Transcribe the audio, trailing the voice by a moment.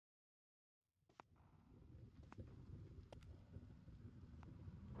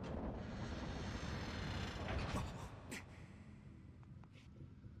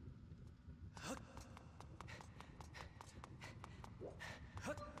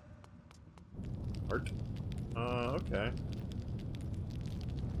Art. Okay.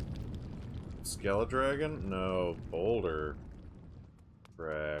 Skeledragon? No, boulder.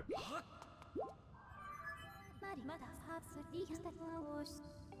 Crack.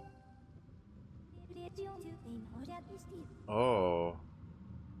 Oh.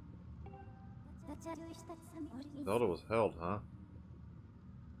 Zelda was held, huh?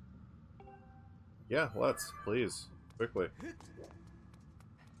 Yeah, let's, please. Quickly.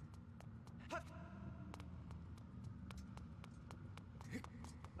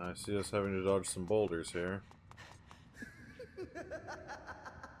 I see us having to dodge some boulders here.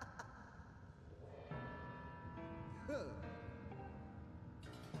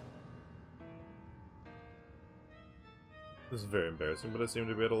 This is very embarrassing, but I seem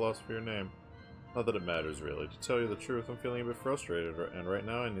to be at a loss for your name. Not that it matters, really. To tell you the truth, I'm feeling a bit frustrated, and right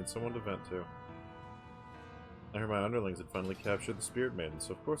now I need someone to vent to. I heard my underlings had finally captured the Spirit Maiden,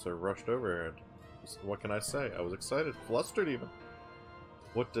 so of course I rushed over here. What can I say? I was excited, flustered even.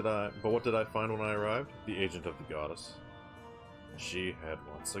 What did I find when I arrived? The agent of the goddess. She had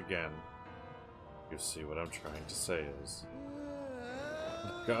once again. You see, what I'm trying to say is...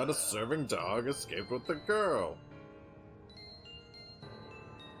 The goddess-serving dog escaped with the girl!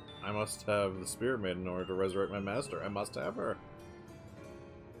 I must have the Spirit Maiden in order to resurrect my master. I must have her.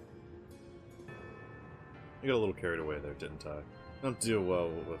 I got a little carried away there, didn't I? I don't deal well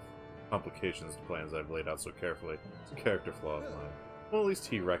with complications to plans I've laid out so carefully. It's a character flaw of mine. Well, at least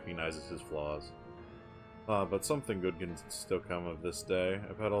he recognizes his flaws. But something good can still come of this day.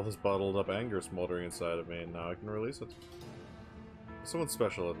 I've had all this bottled up anger smoldering inside of me, and now I can release it. Someone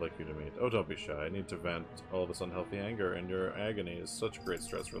special I'd like you to meet. Oh, don't be shy. I need to vent all this unhealthy anger, and your agony is such a great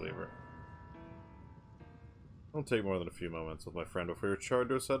stress reliever. It'll take more than a few moments with my friend before you're charged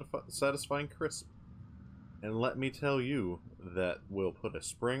to a satisfying crisp. And let me tell you, that will put a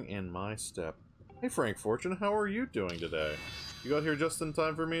spring in my step. Hey Frank Fortune, how are you doing today? You got here just in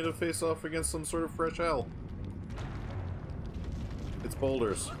time for me to face off against some sort of fresh hell. It's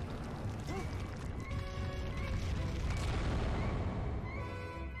boulders.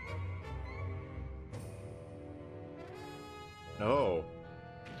 No.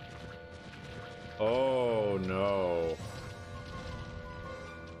 Oh no.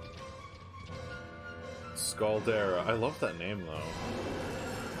 Scaldera. I love that name though.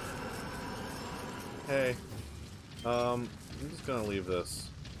 Hey. I'm just gonna leave this.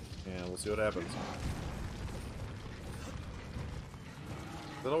 And we'll see what happens. Is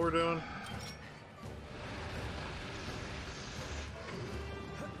that all we're doing?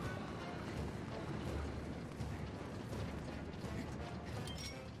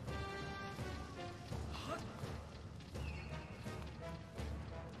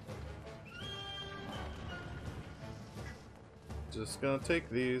 Just gonna take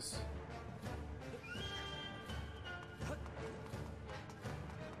these.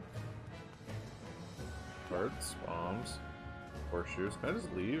 Hearts, bombs, horseshoes. Can I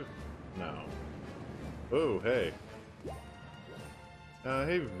just leave? No. Oh, hey.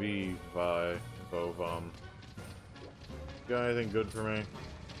 Hey, V-Vi, Bovom. Got anything good for me?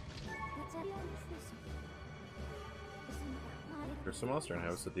 There's a monster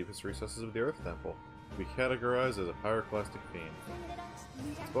inhabits the deepest recesses of the Earth Temple. We categorized as a pyroclastic fiend.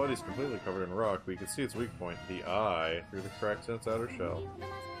 Its body is completely covered in rock, but you can see its weak point, the eye, through the cracks in its outer shell.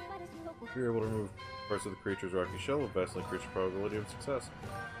 If you're able to remove parts of the creature's rocky shell, will vastly increase your probability of success.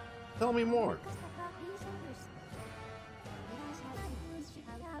 Tell me more!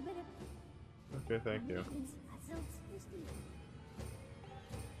 Okay, thank you.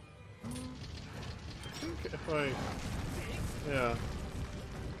 Okay, if I... Yeah.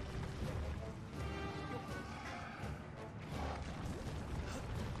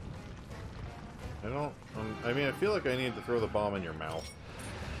 I don't... I mean, I feel like I need to throw the bomb in your mouth.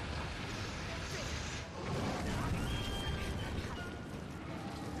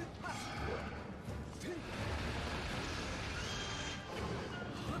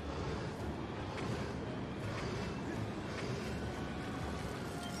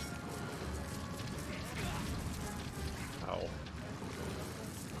 Ow.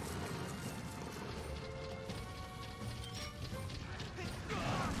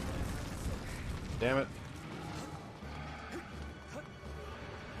 Damn it.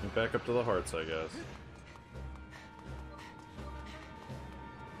 And back up to the hearts, I guess.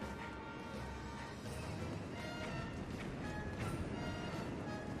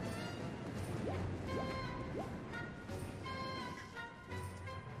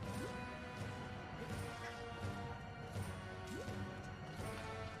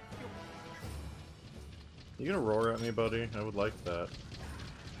 You gonna roar at me, buddy? I would like that.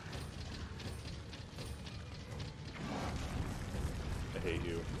 I hate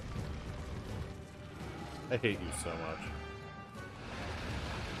you. I hate you so much.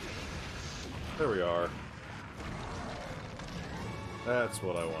 There we are. That's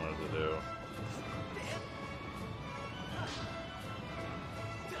what I wanted to do.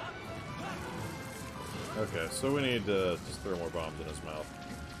 Okay, so we need to just throw more bombs in his mouth.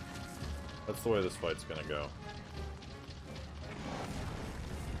 That's the way this fight's gonna go.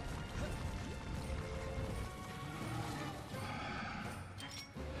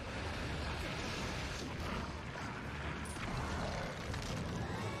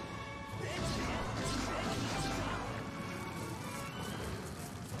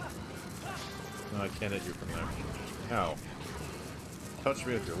 No, I can't hit you from there. Ow. Touch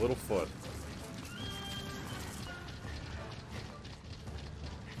me with your little foot.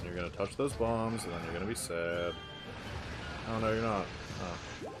 You're gonna touch those bombs, and then you're gonna be sad. Oh, no, you're not. Oh.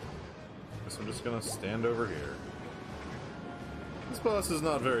 Guess I'm just gonna stand over here. This boss is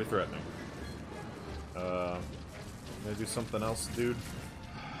not very threatening. Maybe do something else, dude?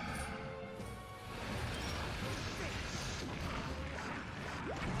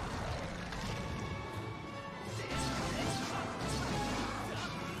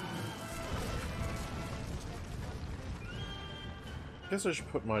 Guess I should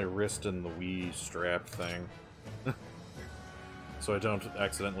put my wrist in the Wii strap thing. So I don't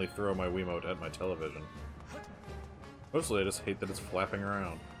accidentally throw my Wiimote at my television. Mostly I just hate that it's flapping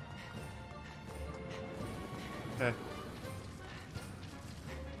around. Okay.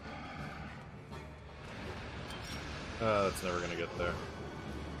 That's never gonna get there.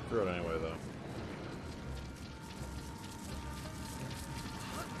 Throw it anyway, though.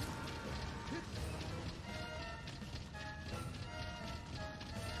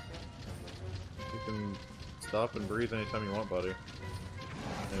 You can stop and breathe anytime you want, buddy.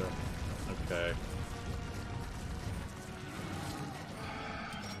 Yeah. Okay.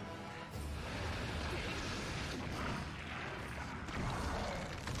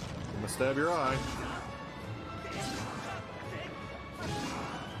 I'm gonna stab your eye.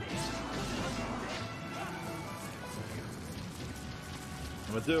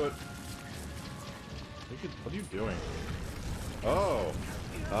 I'm gonna do it. What are you doing? Oh!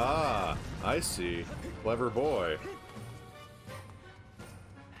 Ah! I see. Clever boy.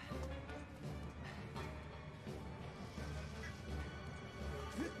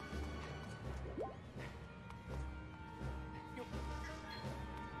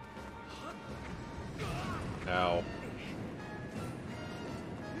 Ow.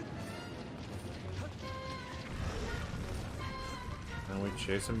 And we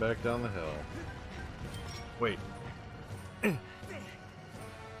chase him back down the hill. Wait.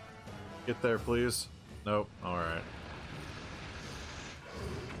 Get there, please. Nope. Alright.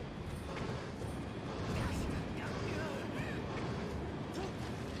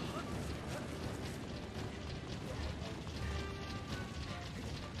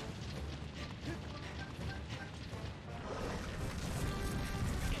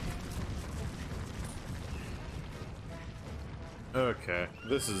 Okay,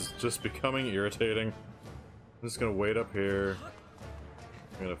 this is just becoming irritating. I'm just gonna wait up here.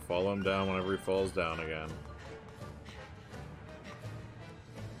 I'm gonna follow him down whenever he falls down again.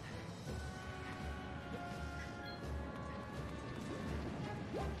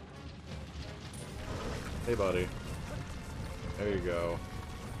 Hey, buddy. There you go.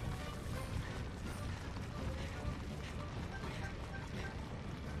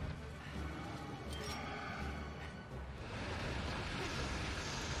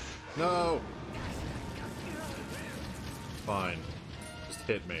 No! Fine. Just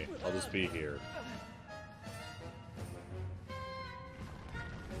hit me. I'll just be here.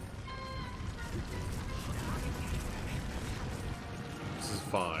 This is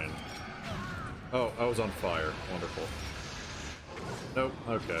fine. Oh, I was on fire. Wonderful. Nope.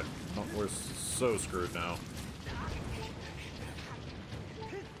 Okay. Oh, we're so screwed now.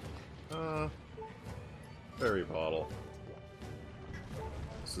 Fairy bottle.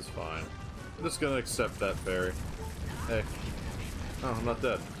 This is fine. I'm just gonna accept that fairy. Hey. Oh, I'm not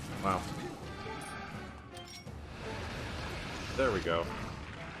dead. Wow. There we go.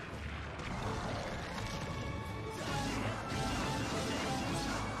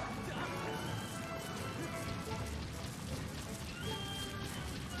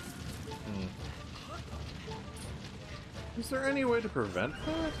 Is there any way to prevent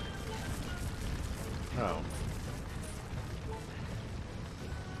that? Oh.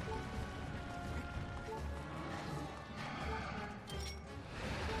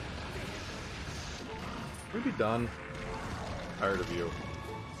 We'd be done. Tired of you.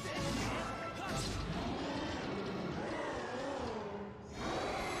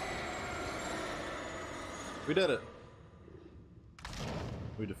 We did it!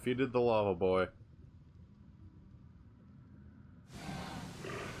 We defeated the lava boy.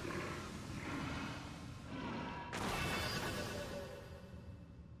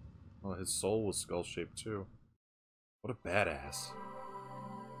 Oh, his soul was skull-shaped too. What a badass.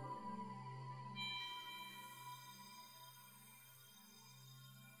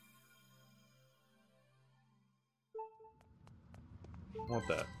 I want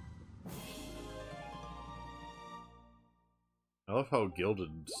that. I love how gilded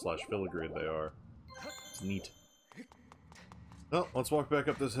 / filigreed they are. It's neat. Well, let's walk back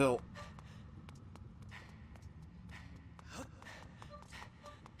up this hill.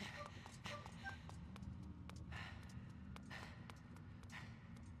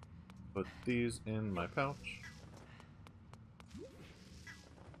 Put these in my pouch.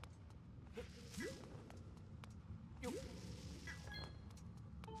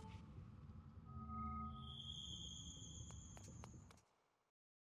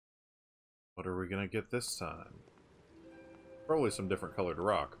 What are we gonna get this time? Probably some different colored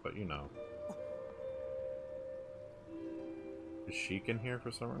rock, but you know. Is Sheik in here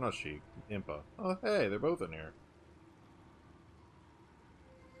for some reason? Not Sheik, Impa. Oh, hey, they're both in here.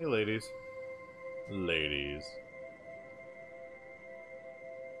 Hey, ladies. Ladies.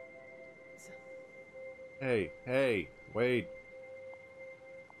 Hey, hey, wait.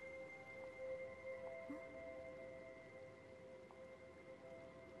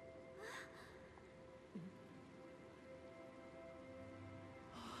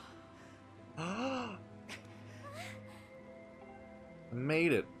 I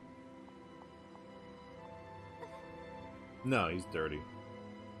made it. No, he's dirty.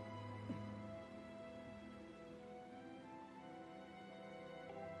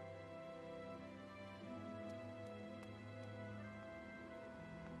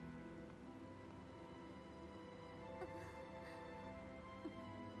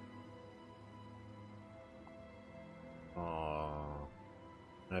 Aww.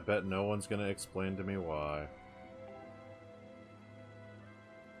 I bet no one's gonna explain to me why.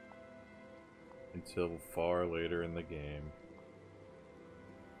 Until far later in the game.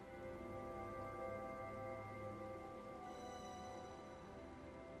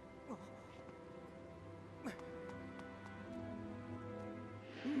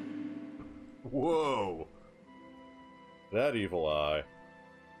 Whoa! That evil eye.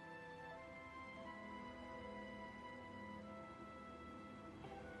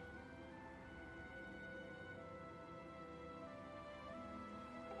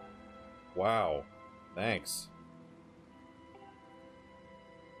 Wow. Thanks.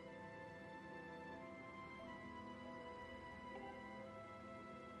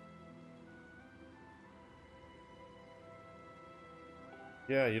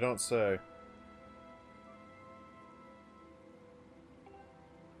 Yeah, you don't say.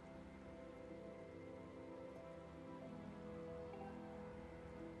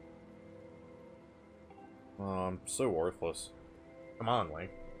 Oh, I'm so worthless. Come on, Link.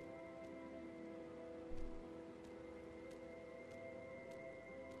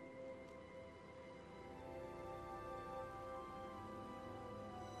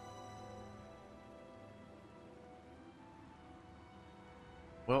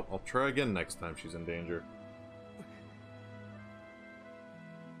 Well, I'll try again next time she's in danger.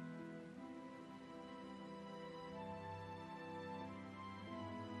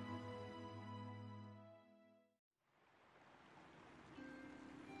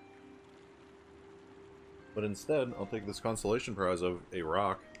 But instead, I'll take this consolation prize of a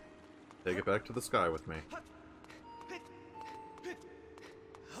rock, take it back to the sky with me.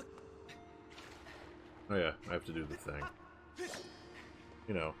 Oh yeah, I have to do the thing.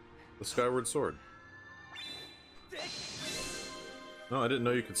 You know, the Skyward Sword. No, I didn't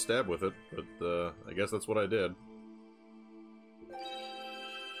know you could stab with it, but I guess that's what I did.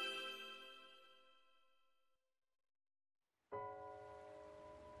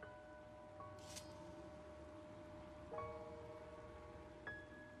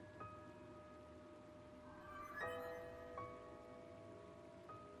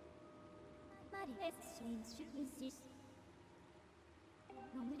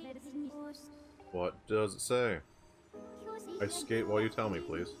 What does it say? I skate while you tell me,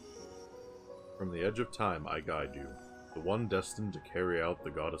 please. From the edge of time I guide you, the one destined to carry out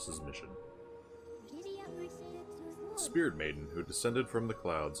the goddess's mission. The Spirit Maiden, who descended from the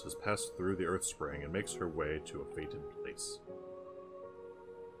clouds, has passed through the Earth Spring and makes her way to a fated place.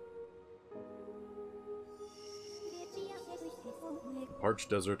 The parched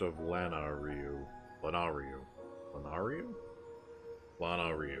desert of Lanariu.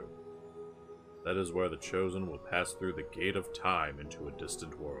 That is where the Chosen will pass through the gate of time into a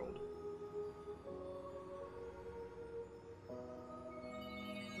distant world.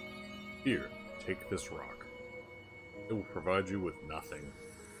 Here, take this rock. It will provide you with nothing.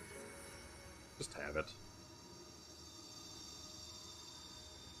 Just have it.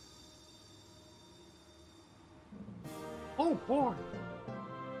 Oh boy!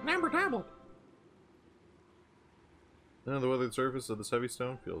 An amber tablet! Now, the weathered surface of this heavy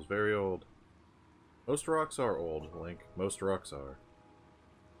stone feels very old. Most rocks are old, Link. Most rocks are.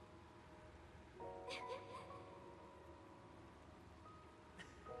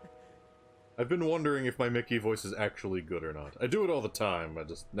 I've been wondering if my Mickey voice is actually good or not. I do it all the time, I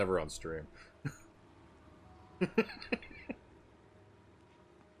just never on stream.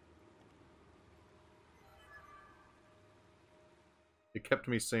 It kept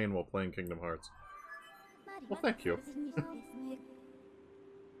me sane while playing Kingdom Hearts. Well, thank you.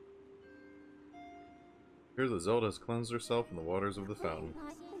 Here's that Zelda has cleansed herself in the waters of the fountain.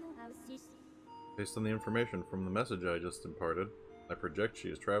 Based on the information from the message I just imparted, I project she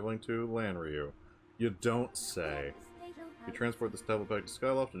is traveling to Lanryu. You don't say. If you transport this tablet back to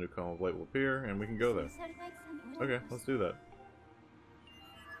Skyloft, a new column of light will appear, and we can go there. Okay, let's do that.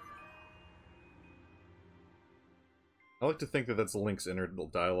 I like to think that that's Link's inner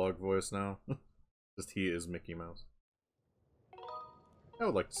dialogue voice now. Just he is Mickey Mouse. I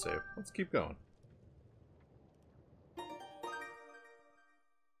would like to save. Let's keep going.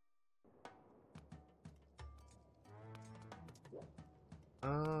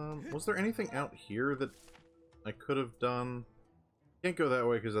 Was there anything out here that I could have done? Can't go that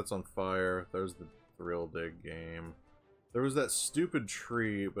way because that's on fire. There's the Thrill Dig game. There was that stupid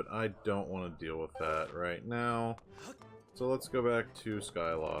tree, but I don't want to deal with that right now. So let's go back to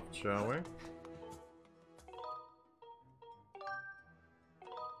Skyloft, shall we?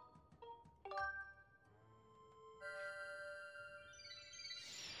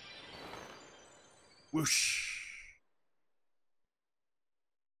 Whoosh!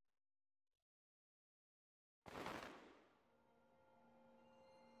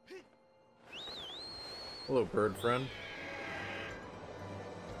 Hello, bird friend.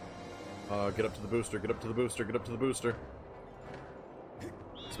 Get up to the booster, get up to the booster, get up to the booster.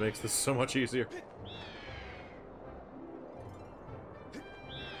 This makes this so much easier.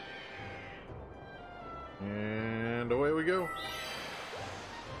 And away we go.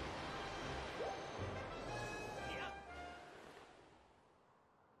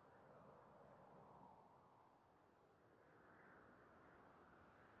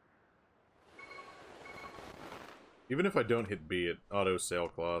 Even if I don't hit B, it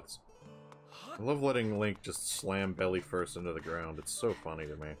auto-sailcloths. I love letting Link just slam belly first into the ground. It's so funny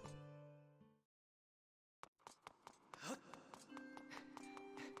to me.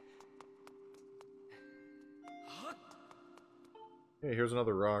 Hey, here's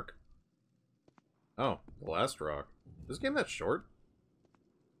another rock. Oh, the last rock. Is this game that short?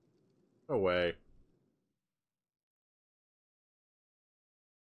 No way.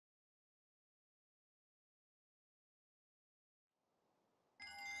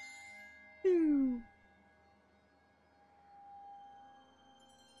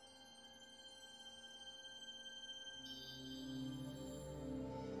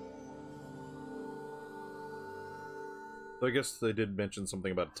 So I guess they did mention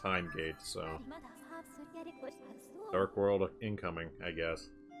something about a time gate, so... Dark World incoming, I guess.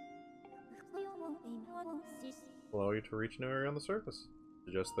 Allow you to reach a new area on the surface.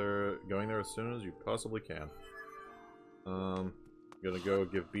 Suggest they're going there as soon as you possibly can. I'm gonna go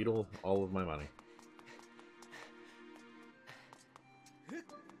give Beetle all of my money.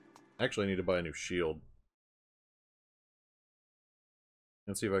 Actually, I need to buy a new shield.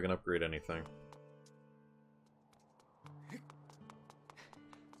 Let's see if I can upgrade anything.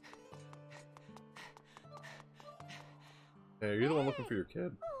 Hey, are you the one looking for your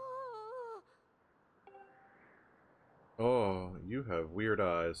kid? Oh, you have weird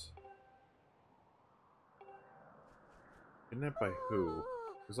eyes. Kidnapped by who?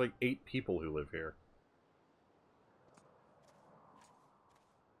 There's like 8 people who live here.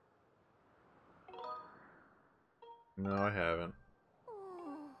 No, I haven't.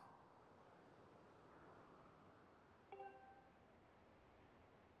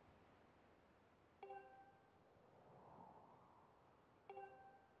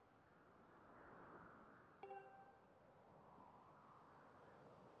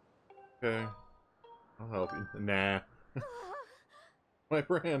 Okay. I'll help you. Nah. My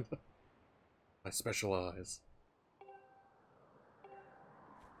brand. My special eyes.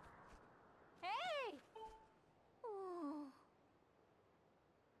 Hey!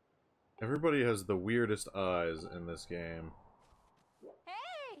 Everybody has the weirdest eyes in this game.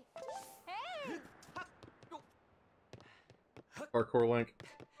 Hey! Hey! Parkour Link.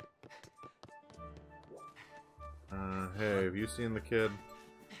 Hey, have you seen the kid?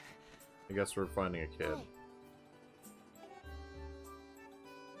 I guess we're finding a kid.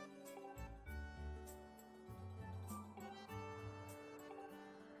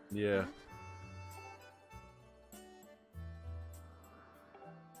 Yeah.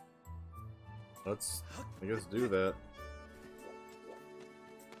 Let's, I guess, do that.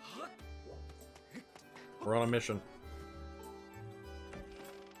 We're on a mission.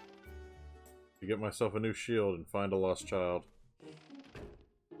 To get myself a new shield and find a lost child.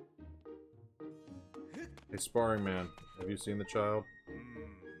 Hey, Sparring Man, have you seen the child?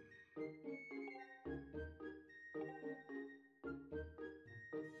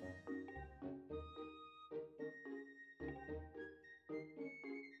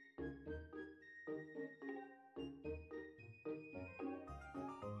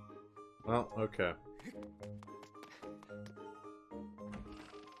 Well, okay.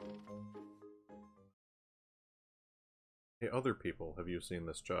 Hey, other people, have you seen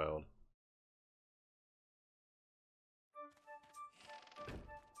this child?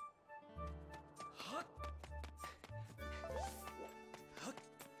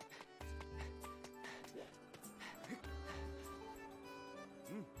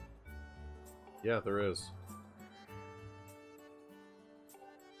 Yeah, there is.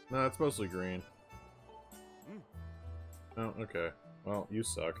 No, it's mostly green. Oh, okay. Well, you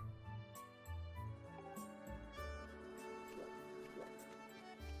suck.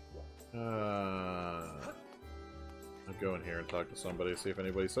 I'll go in here and talk to somebody, see if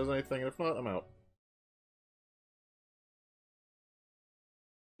anybody says anything, and if not, I'm out.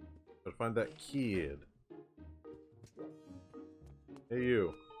 Gotta find that kid. Hey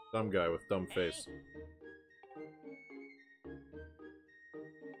you, dumb guy with dumb face.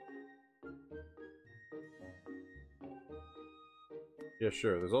 Yeah,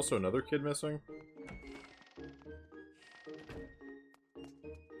 sure. There's also another kid missing.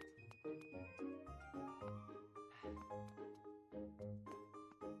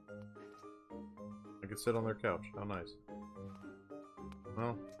 I could sit on their couch. How nice.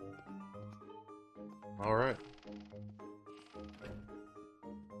 Well. Alright.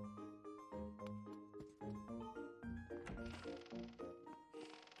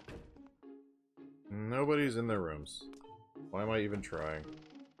 Nobody's in their rooms. Why am I even trying?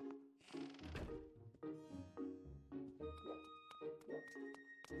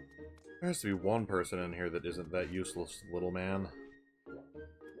 There has to be one person in here that isn't that useless little man.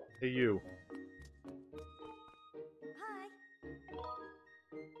 Hey, you. Hi.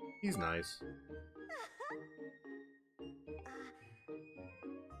 He's nice.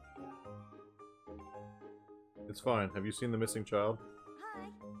 It's fine. Have you seen the missing child? Hi.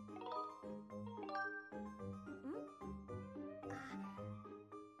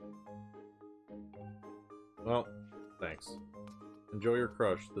 Well, thanks. Enjoy your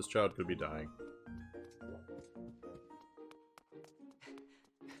crush. This child could be dying.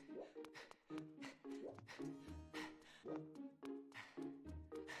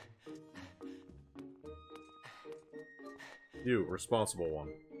 You, responsible one.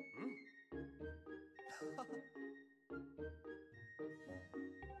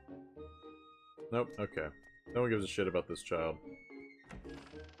 Nope, okay. No one gives a shit about this child.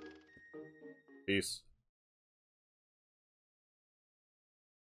 Peace.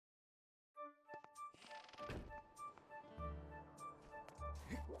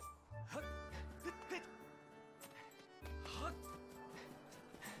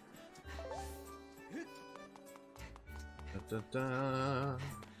 Da, da, da.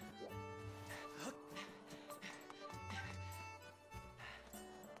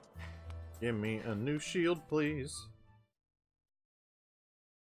 Give me a new shield, please.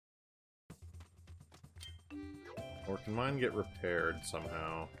 Or can mine get repaired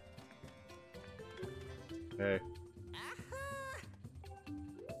somehow? Hey.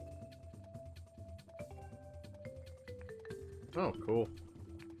 Oh, cool.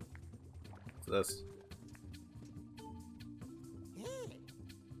 What's this?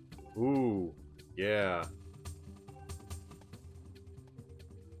 Ooh, yeah.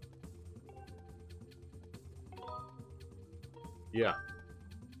 Yeah.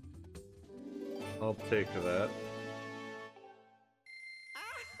 I'll take that.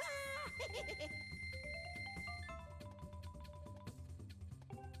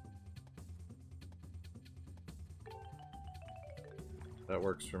 That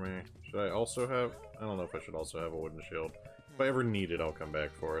works for me. Should I also have... I don't know if I should also have a wooden shield. If I ever need it, I'll come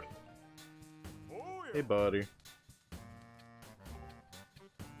back for it. Hey, buddy.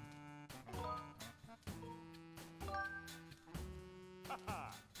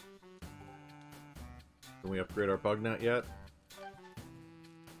 Can we upgrade our bug net yet?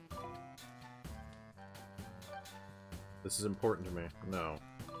 This is important to me. No.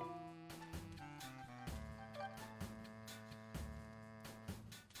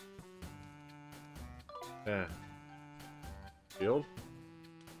 Eh. Shield?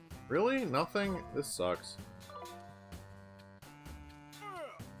 Really? Nothing? This sucks.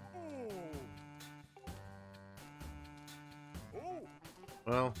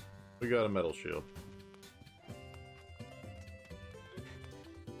 Well, we got a metal shield.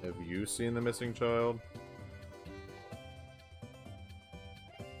 Have you seen the missing child?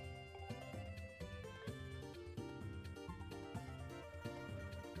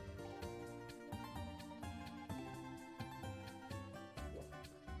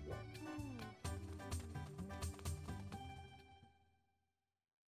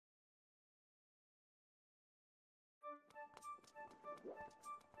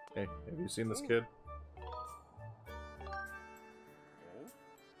 Hey, have you seen this kid?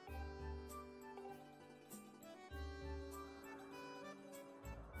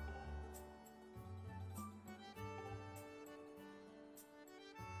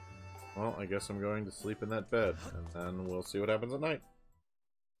 Well, I guess I'm going to sleep in that bed, and then we'll see what happens at night.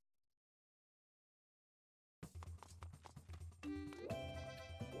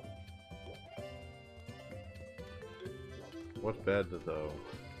 What bed, though?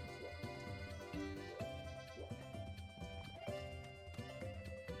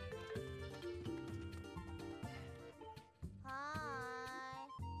 Hi.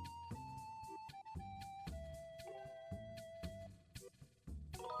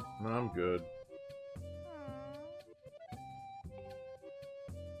 No, I'm good.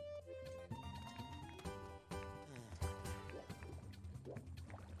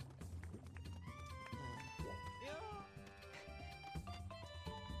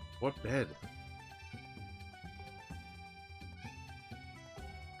 What bed?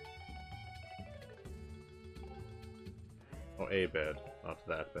 Oh, a bed, not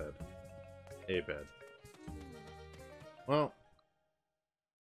that bed. A bed. Well,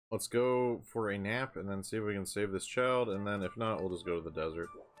 let's go for a nap and then see if we can save this child, and then if not, we'll just go to the desert.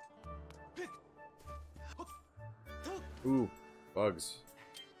 Ooh, bugs.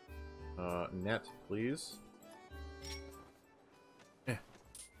 Net, please.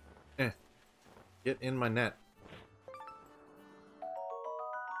 Get in my net.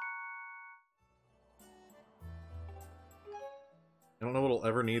 I don't know what I'll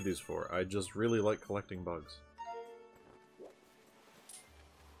ever need these for. I just really like collecting bugs.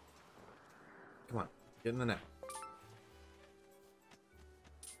 Come on, get in the net.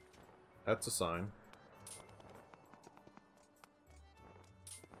 That's a sign.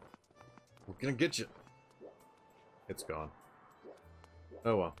 We're gonna get you. It's gone.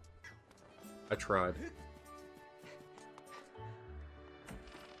 Oh well. I tried.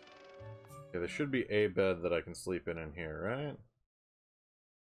 Okay, there should be a bed that I can sleep in here, right?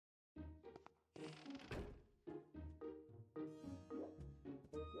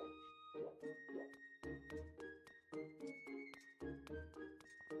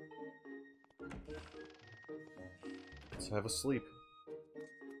 Let's have a sleep.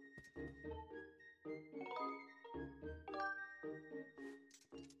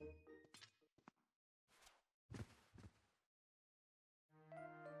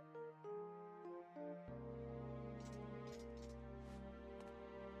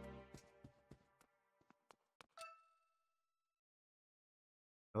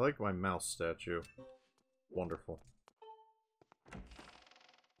 I like my mouse statue. Wonderful.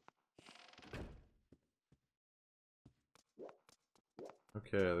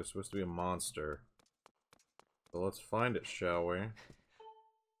 Okay, there's supposed to be a monster. So let's find it, shall we?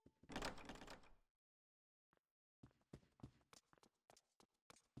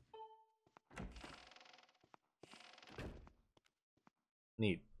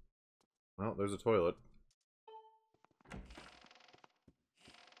 Neat. Well, there's a toilet.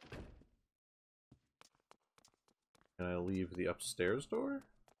 Can I leave the upstairs door?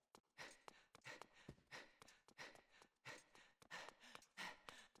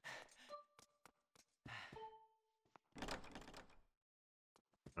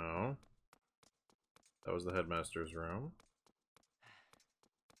 Oh. That was the headmaster's room.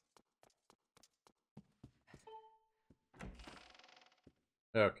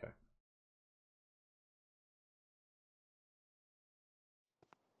 Okay.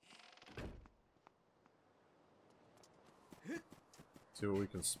 See what we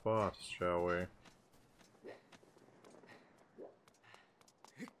can spot, shall we?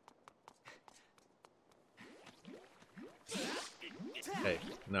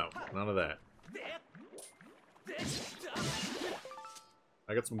 No, none of that.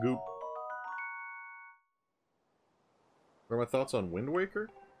 I got some goop. What are my thoughts on Wind Waker?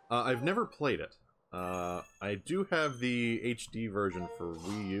 I've never played it. I do have the HD version for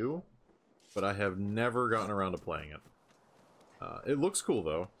Wii U, but I have never gotten around to playing it. It looks cool,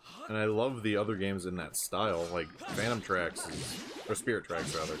 though, and I love the other games in that style, like Phantom Tracks, or Spirit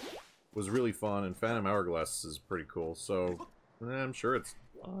Tracks, rather, was really fun, and Phantom Hourglass is pretty cool, so I'm sure it's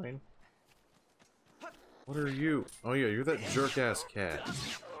fine. What are you? Oh yeah, you're that jerk-ass cat.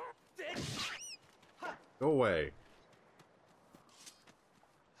 Go away.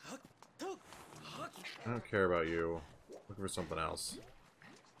 I don't care about you. Looking for something else.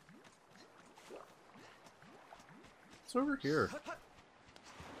 It's over here.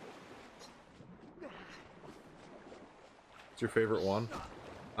 It's your favorite one?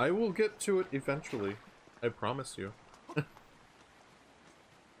 I will get to it eventually. I promise you.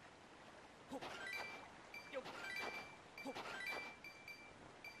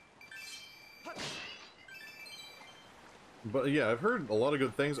 But yeah, I've heard a lot of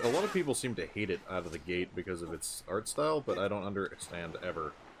good things. A lot of people seem to hate it out of the gate because of its art style, but I don't understand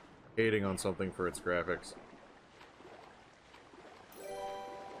ever hating on something for its graphics.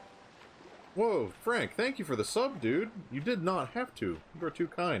 Whoa, Frank, thank you for the sub, dude. You did not have to. You are too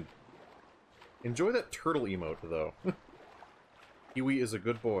kind. Enjoy that turtle emote, though. Kiwi is a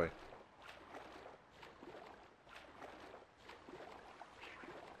good boy.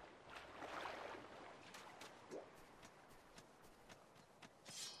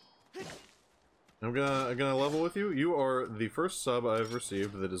 I'm gonna level with you. You are the first sub I've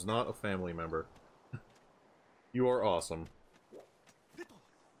received that is not a family member. You are awesome.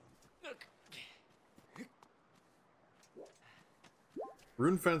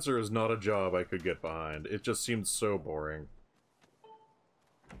 Rune Fencer is not a job I could get behind. It just seemed so boring.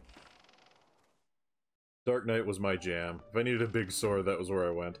 Dark Knight was my jam. If I needed a big sword, that was where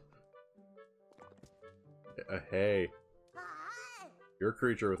I went. Hey. You're a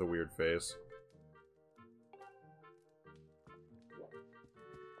creature with a weird face.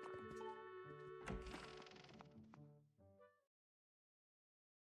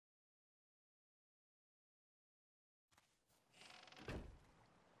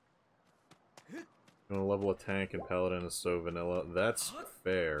 Gonna level a tank and paladin is so vanilla. That's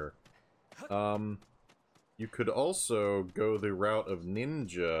fair. You could also go the route of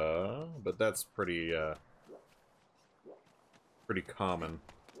ninja, but that's pretty common.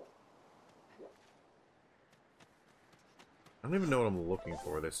 I don't even know what I'm looking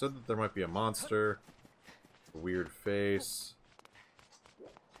for. They said that there might be a monster, a weird face.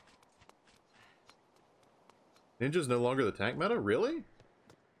 Ninja's no longer the tank meta? Really?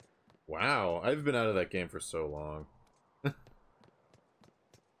 Wow, I've been out of that game for so long. Can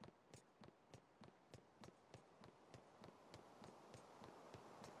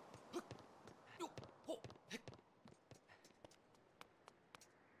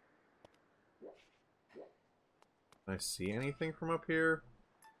I see anything from up here?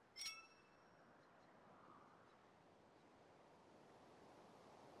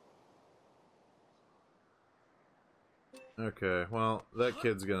 Okay, well, that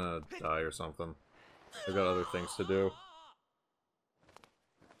kid's gonna die or something. They've got other things to do.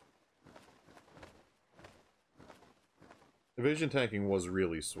 Evasion tanking was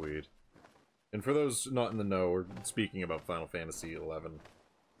really sweet. And for those not in the know, we're speaking about Final Fantasy XI.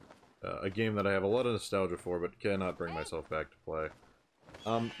 A game that I have a lot of nostalgia for, but cannot bring myself back to play.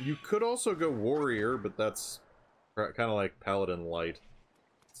 You could also go Warrior, but that's kind of like Paladin Light.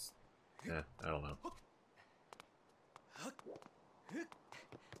 I don't know.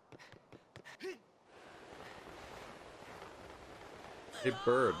 Hey,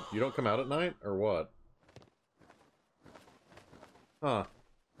 bird, you don't come out at night, or what? Huh.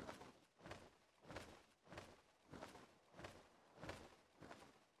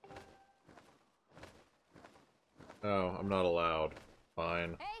 Oh, I'm not allowed.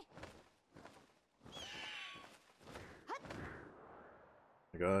 Fine.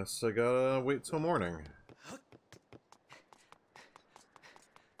 I guess I gotta wait till morning.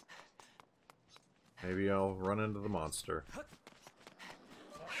 Maybe I'll run into the monster.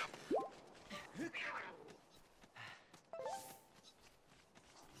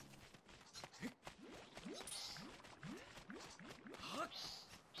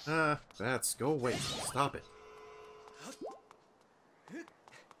 That's... go away. Stop it.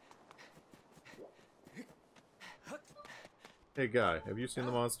 Hey guy, have you seen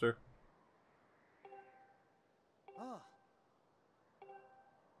the monster?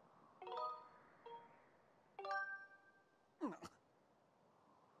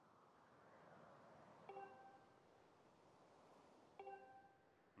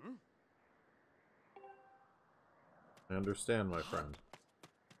 I understand, my friend.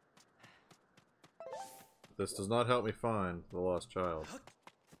 This does not help me find the lost child.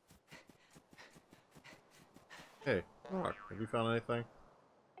 Hey, Rock, have you found anything?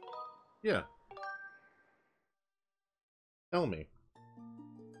 Yeah. Tell me.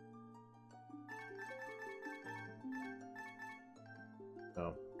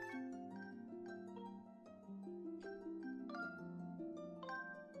 Oh.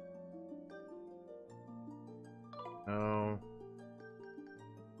 Oh.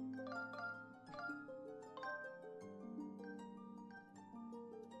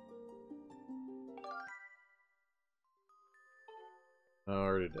 I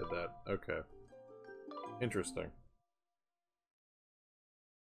already did that. Okay. Interesting.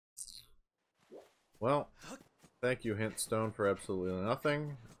 Well, thank you, Hint Stone, for absolutely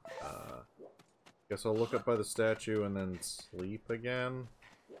nothing. Guess I'll look up by the statue and then sleep again.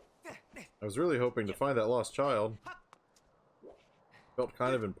 I was really hoping to find that lost child. Felt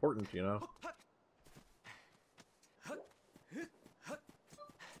kind of important, you know.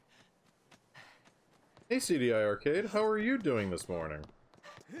 Hey, CDI Arcade, how are you doing this morning?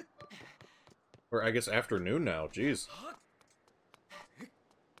 Or I guess afternoon now, jeez.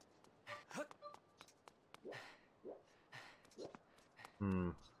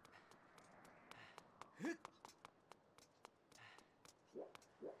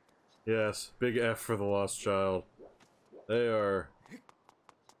 Yes, big F for the lost child. They are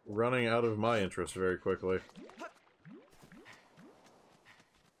running out of my interest very quickly.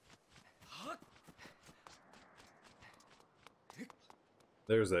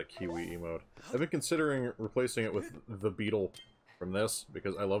 There's that Kiwi emote. I've been considering replacing it with the beetle from this,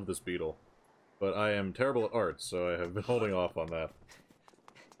 because I love this beetle. But I am terrible at art, so I have been holding off on that.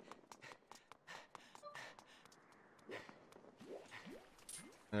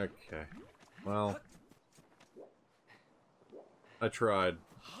 Okay. Well. I tried.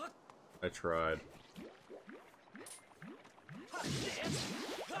 I tried.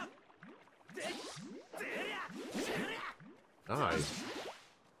 Die.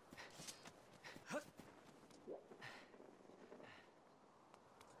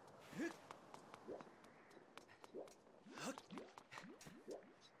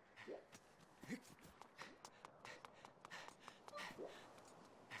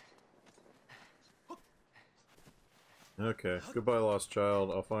 Okay, goodbye, lost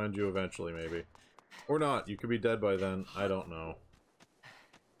child. I'll find you eventually, maybe. Or not, you could be dead by then, I don't know.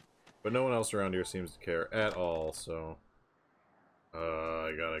 But no one else around here seems to care at all, so...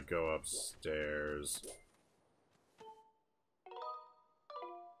 I gotta go upstairs.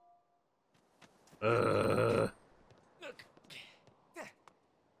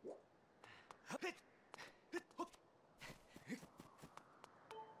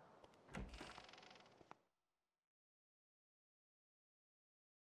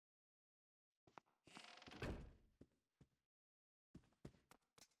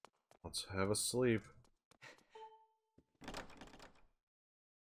 Let's have a sleep.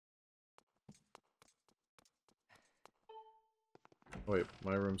 Wait,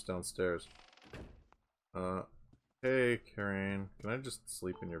 my room's downstairs. Hey, Karen. Can I just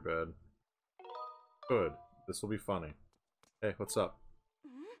sleep in your bed? Good. This will be funny. Hey, what's up?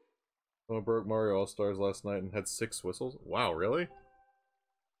 Someone broke Mario All-Stars last night and had 6 whistles? Wow, really?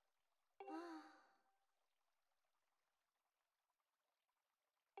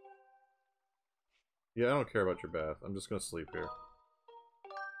 Yeah, I don't care about your bath. I'm just gonna sleep here.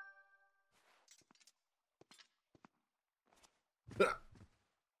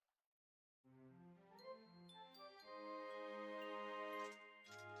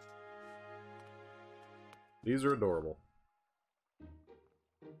 These are adorable.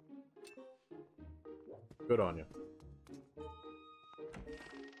 Good on you.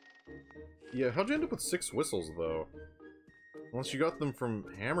 Yeah, how'd you end up with 6 whistles, though? Unless you got them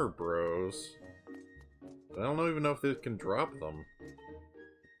from Hammer Bros. I don't even know if they can drop them.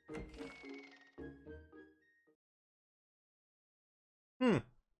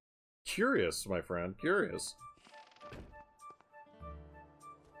 Curious, my friend. Curious.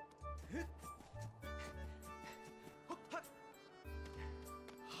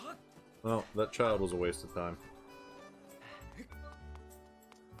 Well, that child was a waste of time.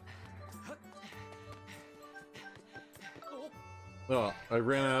 Oh, I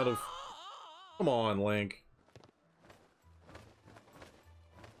ran out of... Come on, Link.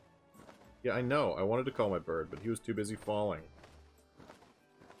 Yeah, I know. I wanted to call my bird, but he was too busy falling.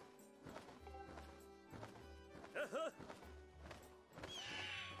 The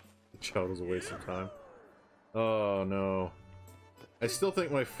child was a waste of time. Oh, no. I still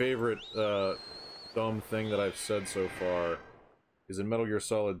think my favorite dumb thing that I've said so far is in Metal Gear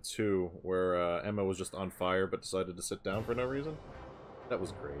Solid 2, where Emma was just on fire but decided to sit down for no reason. That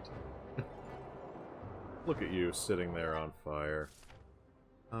was great. Look at you sitting there on fire.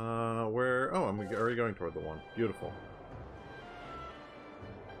 Where? Oh, I'm already going toward the one. Beautiful.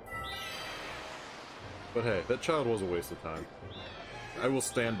 But hey, that child was a waste of time. I will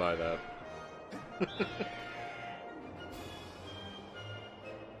stand by that.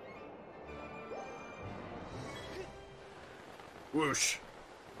 Whoosh!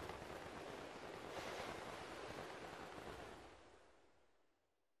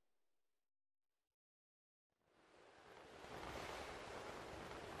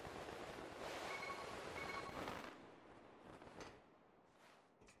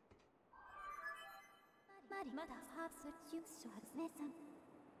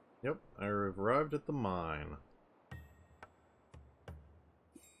 Yep, I have arrived at the mine.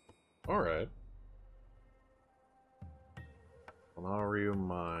 Alright. Onariu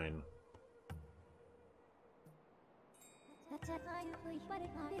Mine.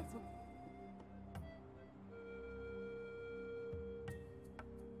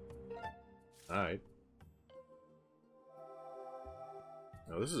 Alright.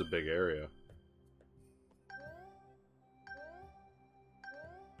 Oh, this is a big area.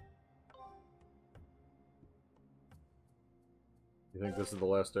 You think this is the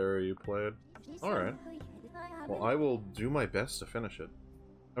last area you played? Alright. Well, I will do my best to finish it.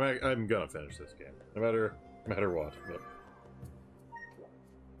 I mean, I'm gonna finish this game. No matter what,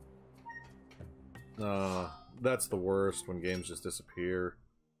 but... that's the worst, when games just disappear.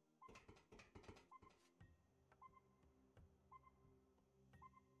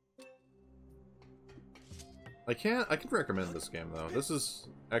 I can recommend this game, though. This is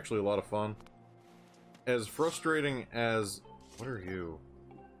actually a lot of fun. As frustrating as... What are you?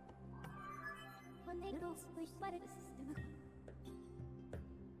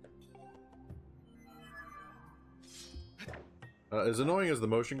 As annoying as the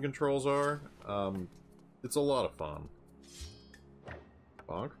motion controls are, it's a lot of fun.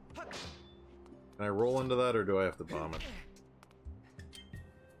 Bonk? Can I roll into that, or do I have to bomb it?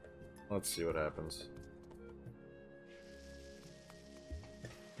 Let's see what happens.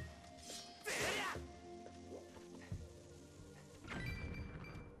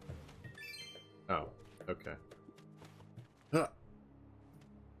 Oh, okay. Huh.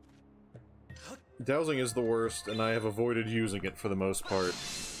 Dowsing is the worst, and I have avoided using it for the most part.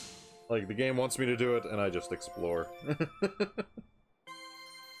 Like, the game wants me to do it, and I just explore.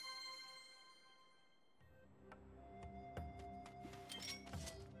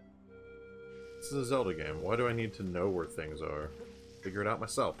 This is a Zelda game. Why do I need to know where things are? Figure it out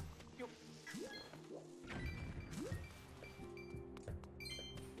myself.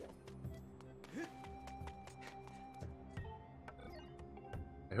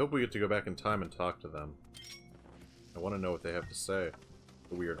 I hope we get to go back in time and talk to them. I want to know what they have to say.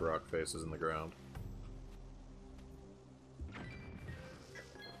 The weird rock faces in the ground.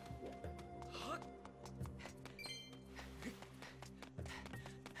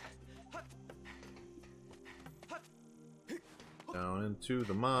 Down into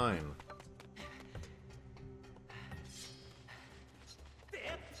the mine.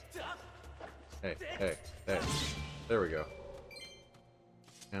 Hey, hey, hey. There we go.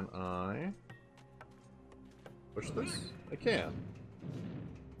 Can I push this? I can.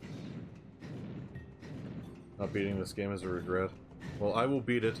 Not beating this game is a regret. Well, I will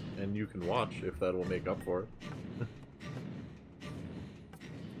beat it, and you can watch if that will make up for it.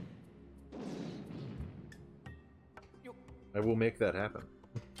 I will make that happen.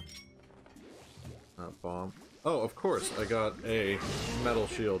 Bomb. Oh, of course, I got a metal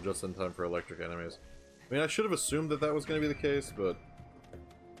shield just in time for electric enemies. I mean, I should have assumed that that was going to be the case, but...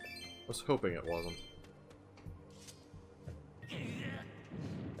 I was hoping it wasn't.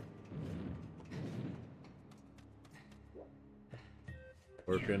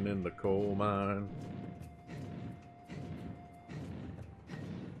 Working in the coal mine.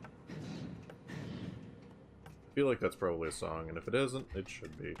 I feel like that's probably a song, and if it isn't, it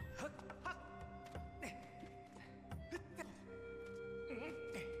should be.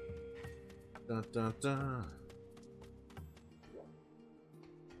 Dun dun dun.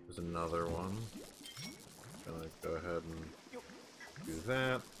 There's another one. Gonna go ahead and do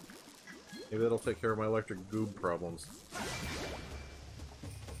that. Maybe that'll take care of my electric goob problems.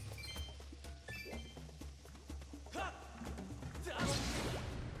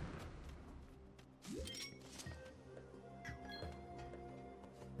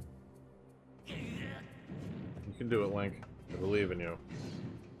 You can do it, Link. I believe in you.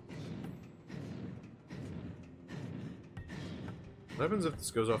 What happens if this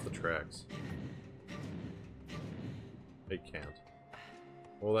goes off the tracks? It can't.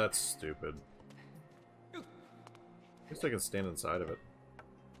 Well, that's stupid. At least I can stand inside of it.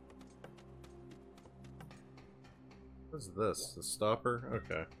 What is this? The stopper?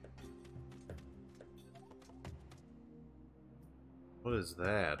 Okay. What is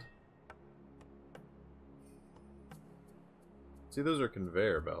that? See, those are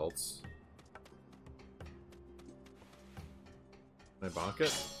conveyor belts. Can I bonk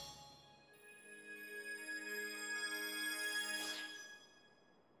it?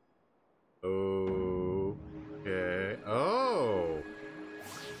 Okay. Oh!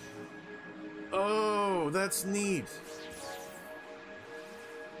 Oh, that's neat!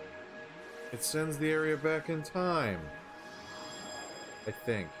 It sends the area back in time. I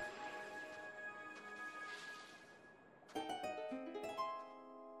think.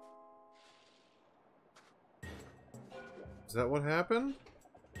 Is that what happened?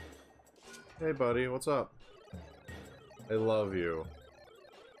 Hey buddy, what's up? I love you.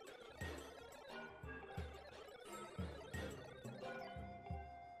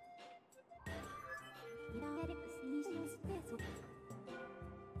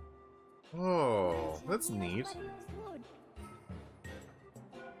 Oh, that's neat.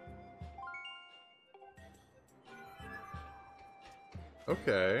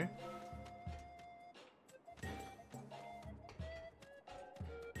 Okay.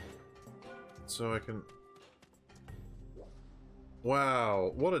 So I can...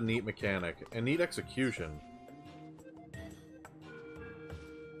 Wow, what a neat mechanic. And neat execution.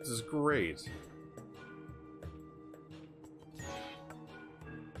 This is great.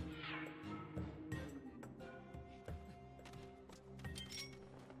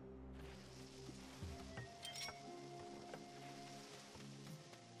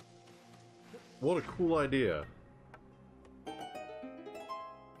 What a cool idea.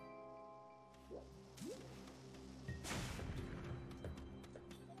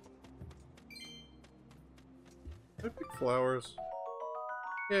 Can I pick flowers?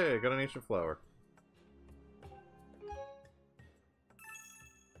 Yay, got an ancient flower.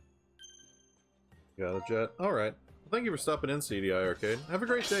 Got a jet. Alright. Thank you for stopping in, CDI Arcade. Have a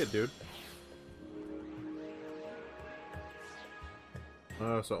great day, dude.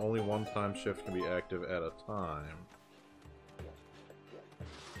 Oh, so only one time shift can be active at a time.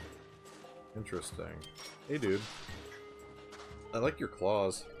 Interesting. Hey, dude. I like your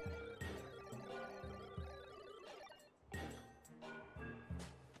claws.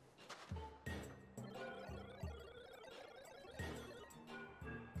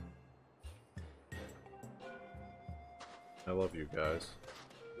 I love you guys.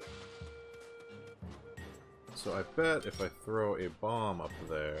 So I bet if I throw a bomb up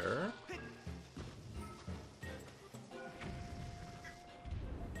there...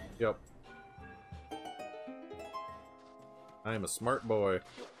 Yep. I am a smart boy.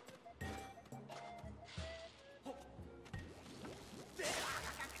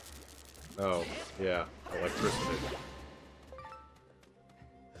 Oh, yeah. Electricity.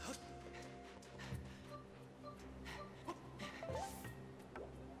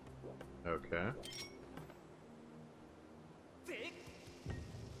 Okay.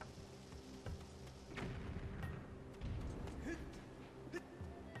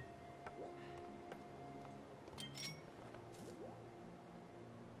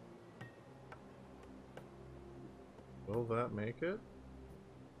 Will that make it?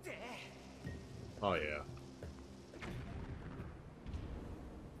 Oh yeah.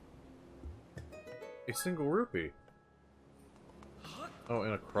 A single rupee. Oh,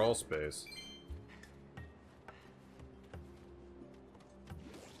 in a crawl space.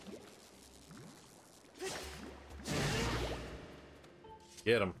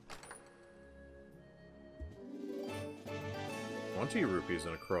 Get him. 20 rupees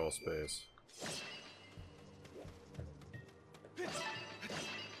in a crawl space.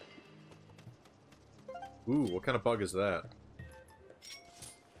 Ooh, what kind of bug is that?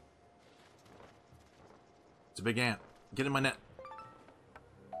 It's a big ant. Get in my net.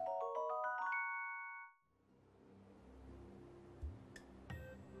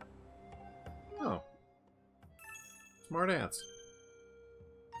 Oh. Smart ants.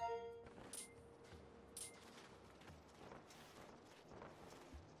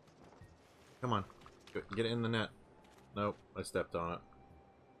 Come on. Get it in the net. Nope, I stepped on it.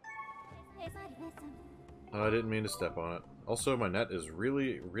 I didn't mean to step on it. Also, my net is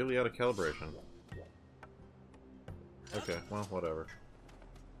really, really out of calibration. Okay, well, whatever.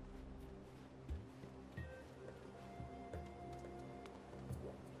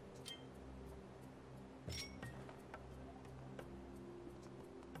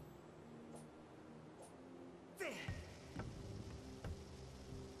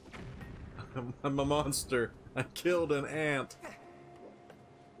 I'm a monster. I killed an ant.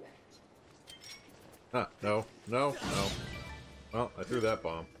 Ah, no, no, no. Well, I threw that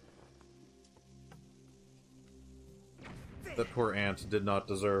bomb. That poor ant did not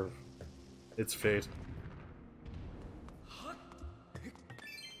deserve its fate.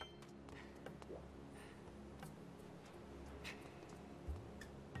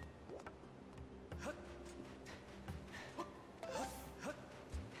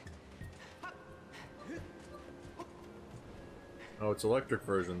 Oh, it's electric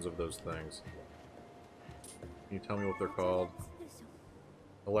versions of those things. Can you tell me what they're called?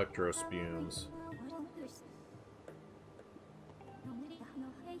 Electro spumes.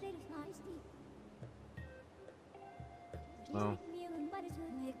 Oh.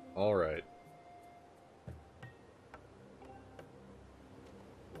 Alright.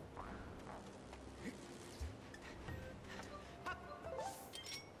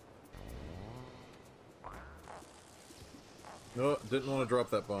 No, didn't want to drop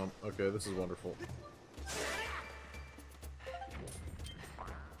that bomb. Okay, this is wonderful.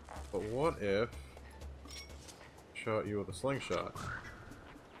 But what if I shot you with a slingshot?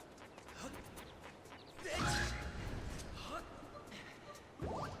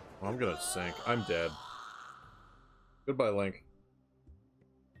 Well, I'm gonna sink. I'm dead. Goodbye, Link.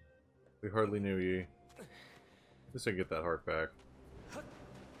 We hardly knew ye. At least I can get that heart back.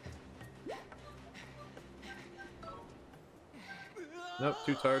 Nope,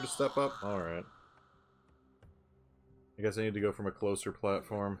 too tired to step up? Alright. I guess I need to go from a closer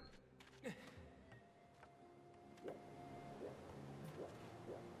platform.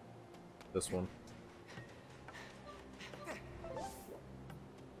 This one.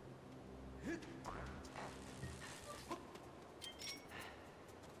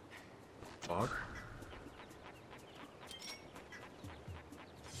 Bonk.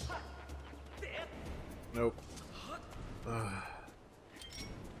 Nope.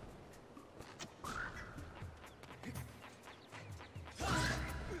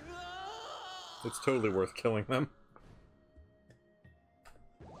 It's totally worth killing them.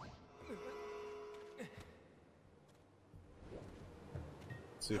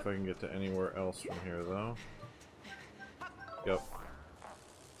 Let's see if I can get to anywhere else from here, though. Yep.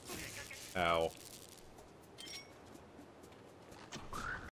 Ow.